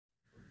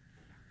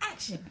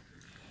action.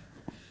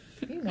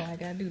 You know I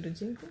gotta do the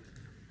jingle.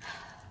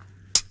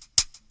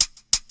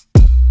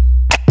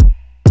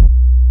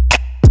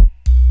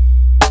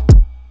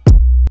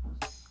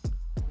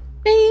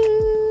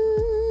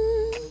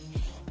 Bing!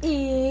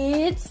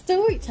 It's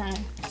story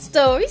time.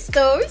 Story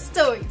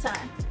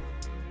time.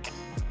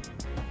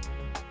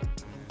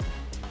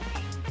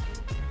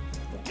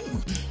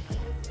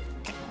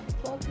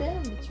 Plug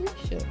down the trick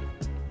show.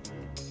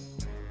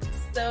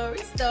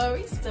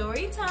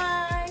 Story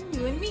time.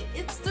 You and me,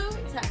 it's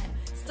story time.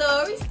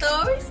 Story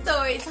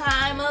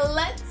time.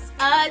 Let's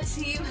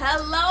achieve.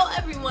 Hello,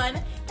 everyone,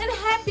 and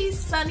happy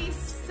sunny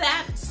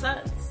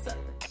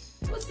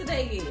what's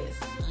today is?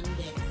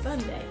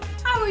 Sunday.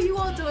 How are you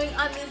all doing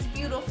on this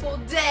beautiful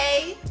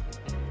day?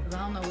 Because I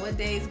don't know what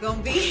day it's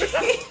gonna be.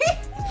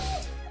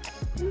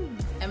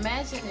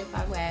 Imagine if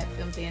I had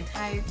filmed the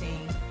entire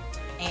thing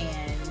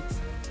and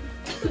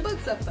the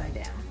book's upside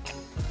down.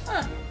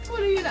 Huh, what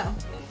do you know?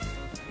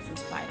 There's a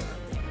spider up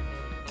there.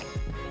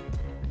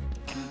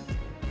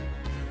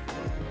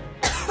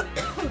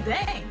 Oh,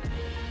 dang.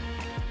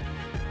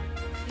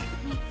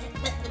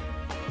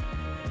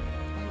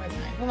 One more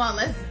time. Come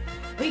on,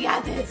 we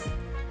got this.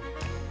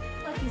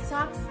 Lucky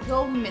socks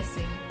go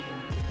missing.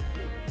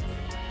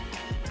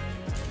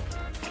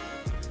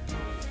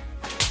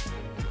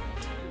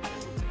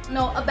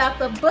 Know about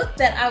the book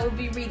that I will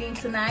be reading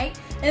tonight.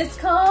 And it's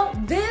called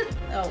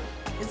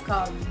it's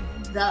called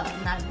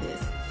not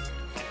this.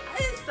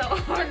 It's so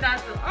hard not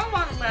to. I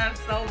want to laugh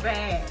so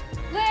bad.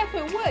 Laugh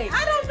at what?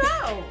 I don't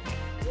know.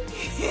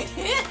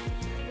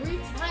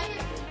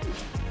 Retired.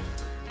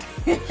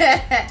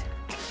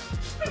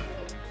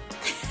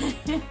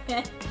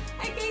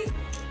 I can't.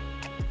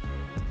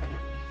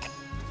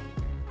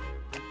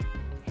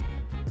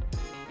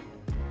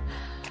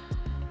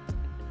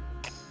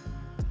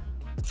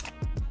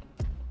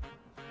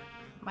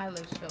 My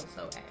lips feel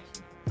so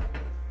ashy.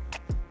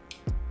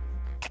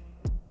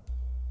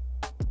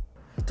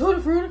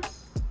 Tutti frutti.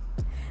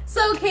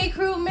 So, K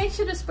Crew, make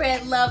sure to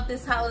spread love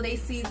this holiday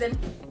season.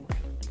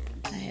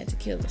 I had to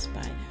kill the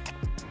spider.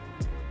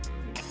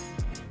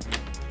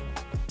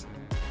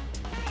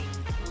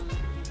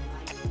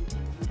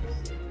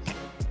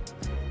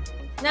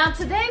 Now,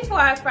 today for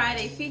our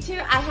Friday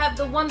feature, I have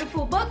the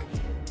wonderful book.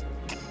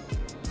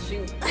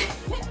 Shoot.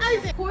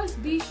 Of course,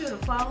 be sure to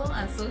follow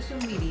on social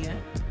media.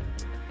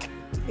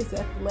 Is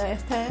that the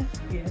last time?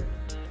 Yeah.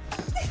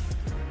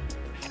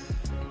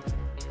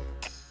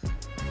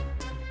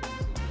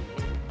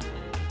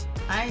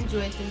 I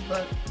enjoyed this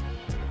book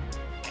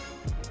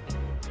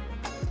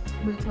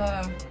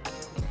because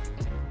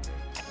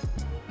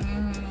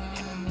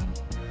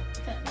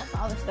that's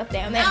all the stuff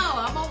down there. No,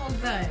 I'm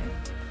almost done.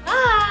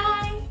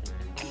 Bye.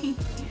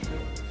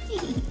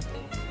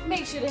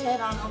 Make sure to head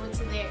on over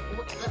to there.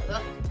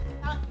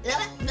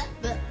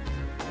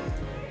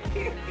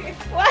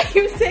 Why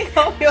you sing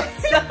on your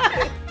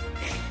side?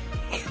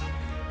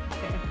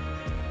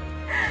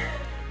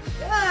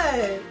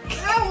 God,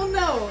 I don't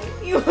know.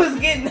 You was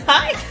getting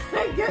high? I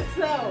guess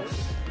so. I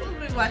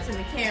was be watching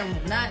the camera,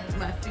 not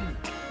my feet.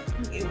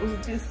 It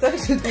was just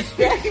such a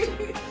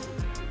distraction.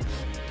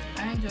 I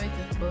enjoyed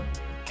this book.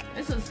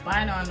 There's a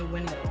spider on the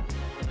window.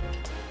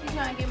 You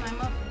trying to get my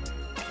muffin?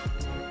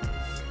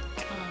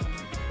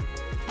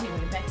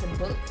 Anyway, back to the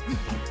book.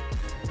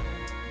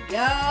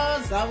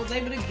 Yes, I was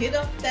able to get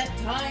up that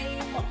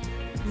time.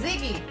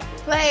 Ziggy,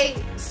 play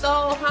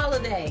Soul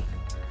Holiday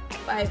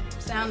by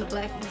Sound of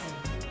Black Music.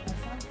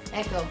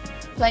 Echo,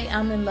 play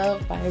I'm in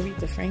Love by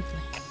Aretha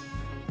Franklin.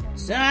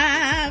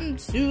 Time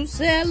to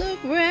celebrate.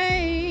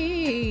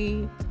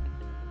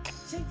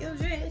 Shake your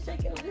dress,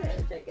 shake your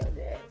dress, shake your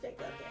dress, shake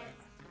your dress.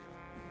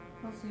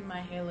 Hopefully my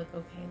hair look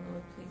okay,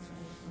 Lord, please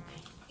let it look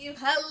okay.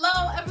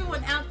 Hello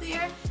everyone out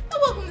there, and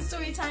welcome to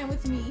Storytime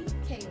with me,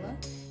 Kayla.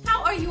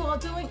 How are you all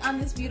doing on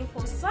this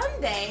beautiful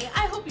Sunday?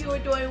 I hope you are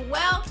doing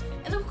well,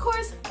 and of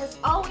course, as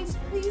always,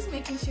 please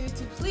making sure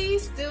to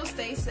please still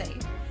stay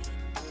safe.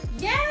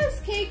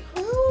 Yes, K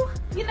Crew,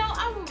 you know,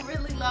 I would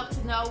really love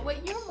to know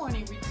what your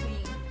morning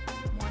routine is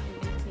all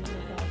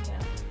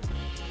about.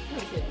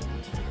 Let me do it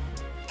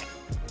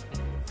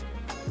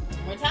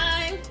one more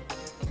time.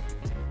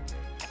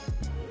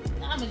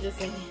 I'ma just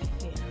say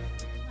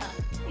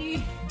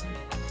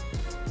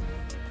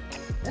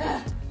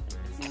yeah.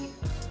 See,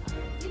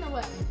 you know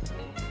what?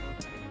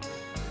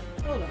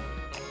 Hold on.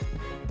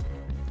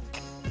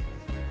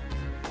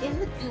 In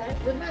the cut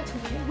with my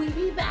twin, we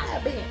be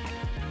vibing.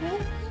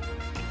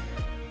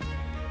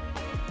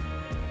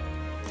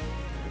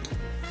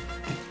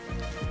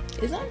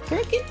 Is I'm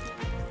crooked?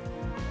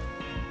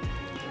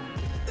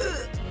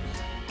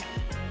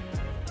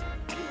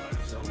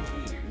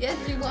 Yes,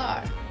 you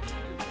are.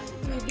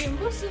 You're getting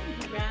bushy.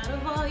 Be proud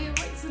of all your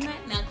work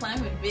tonight. Now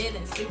climb in bed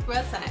and stick for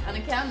a side. On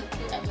the count of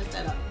three, I messed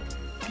that up.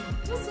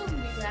 Bushy,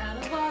 be proud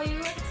of all your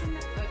work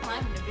tonight. Or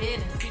climb in the bed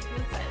and stick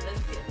for a side.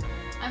 Let's get it.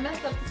 I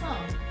messed up the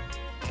song.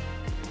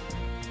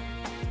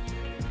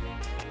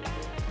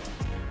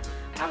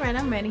 Alright,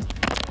 I'm ready.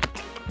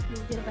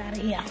 Let's get up out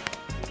of here.